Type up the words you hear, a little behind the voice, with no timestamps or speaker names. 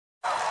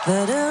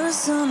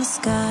Letters on the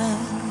sky,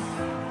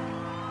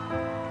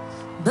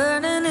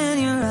 burning in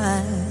your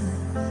eyes.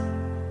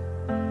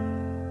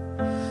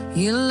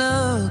 You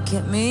look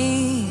at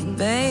me,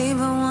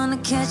 babe, I wanna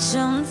catch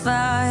on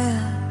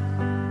fire.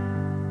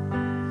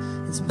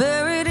 It's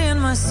buried in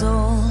my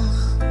soul,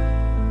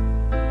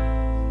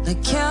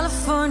 like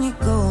California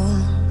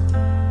gold.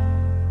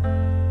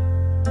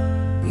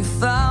 You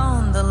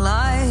found the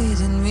light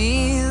in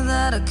me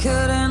that I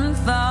couldn't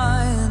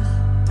find.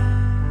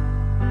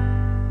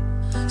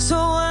 So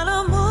when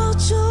I'm all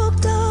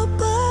choked up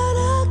but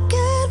I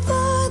can't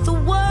find the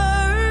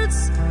words,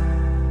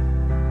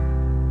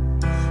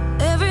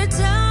 every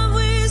time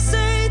we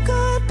say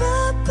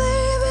goodbye,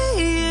 baby,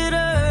 it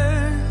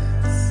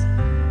hurts.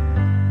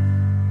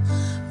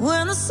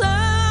 When the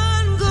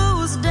sun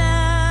goes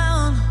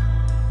down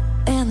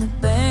and the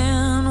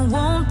band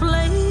won't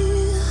play,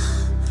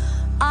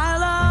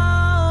 I'll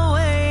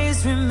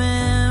always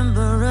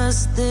remember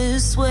us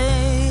this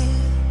way.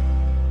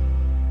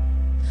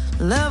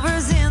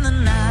 Lovers in the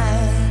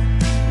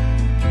night,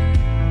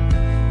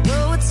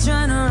 poets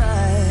trying to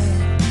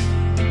write.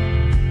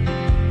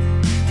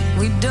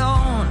 We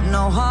don't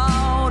know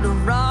how to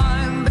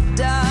rhyme, but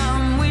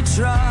damn, we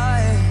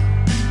try.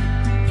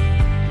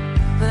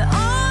 But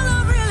all I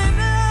really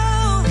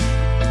know,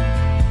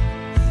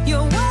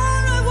 you're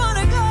where I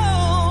wanna go.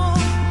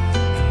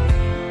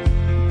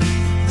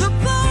 The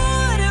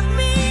part of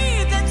me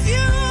that's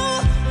you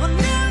will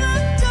never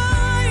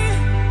die.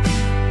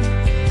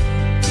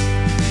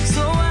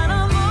 So when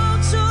I'm all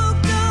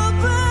choked up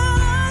but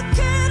I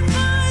can't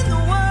find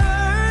the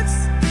words,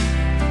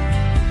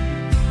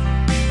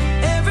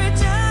 every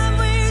time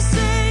we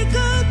say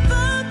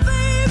goodbye,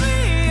 baby,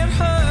 it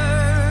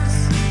hurts.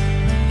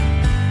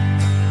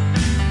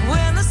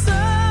 When the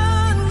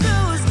sun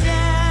goes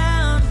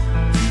down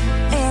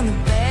and the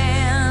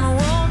band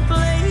won't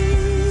play,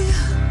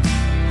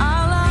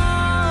 I'll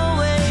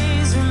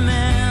always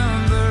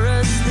remember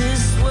us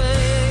this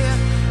way.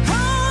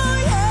 Oh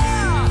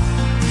yeah,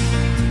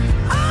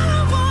 I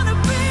don't wanna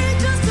be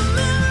just a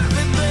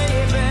memory,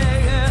 baby.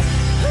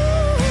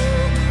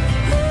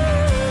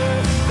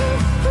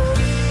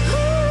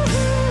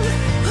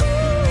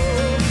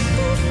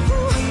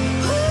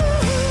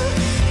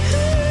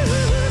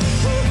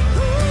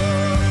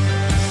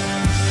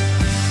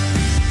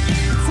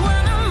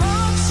 When I'm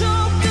all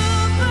choked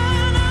up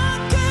and I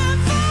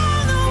can't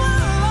find the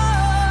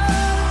word,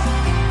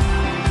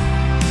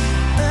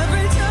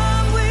 every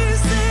time we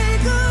say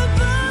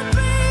goodbye,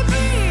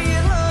 baby,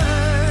 it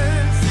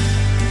hurts.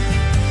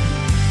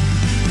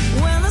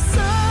 When the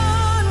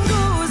sun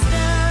goes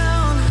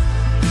down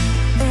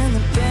and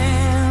the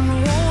band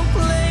won't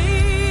play,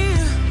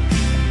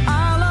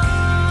 I'll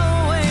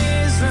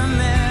always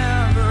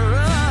remember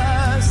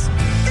us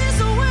this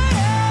way.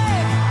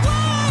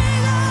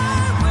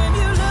 When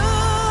you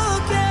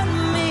look at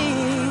me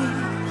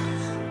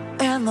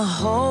and the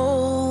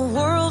whole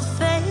world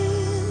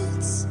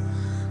fades,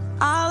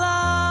 I'll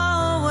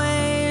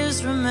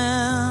always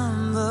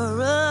remember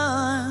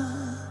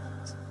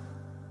us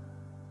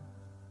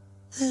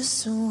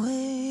this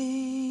way.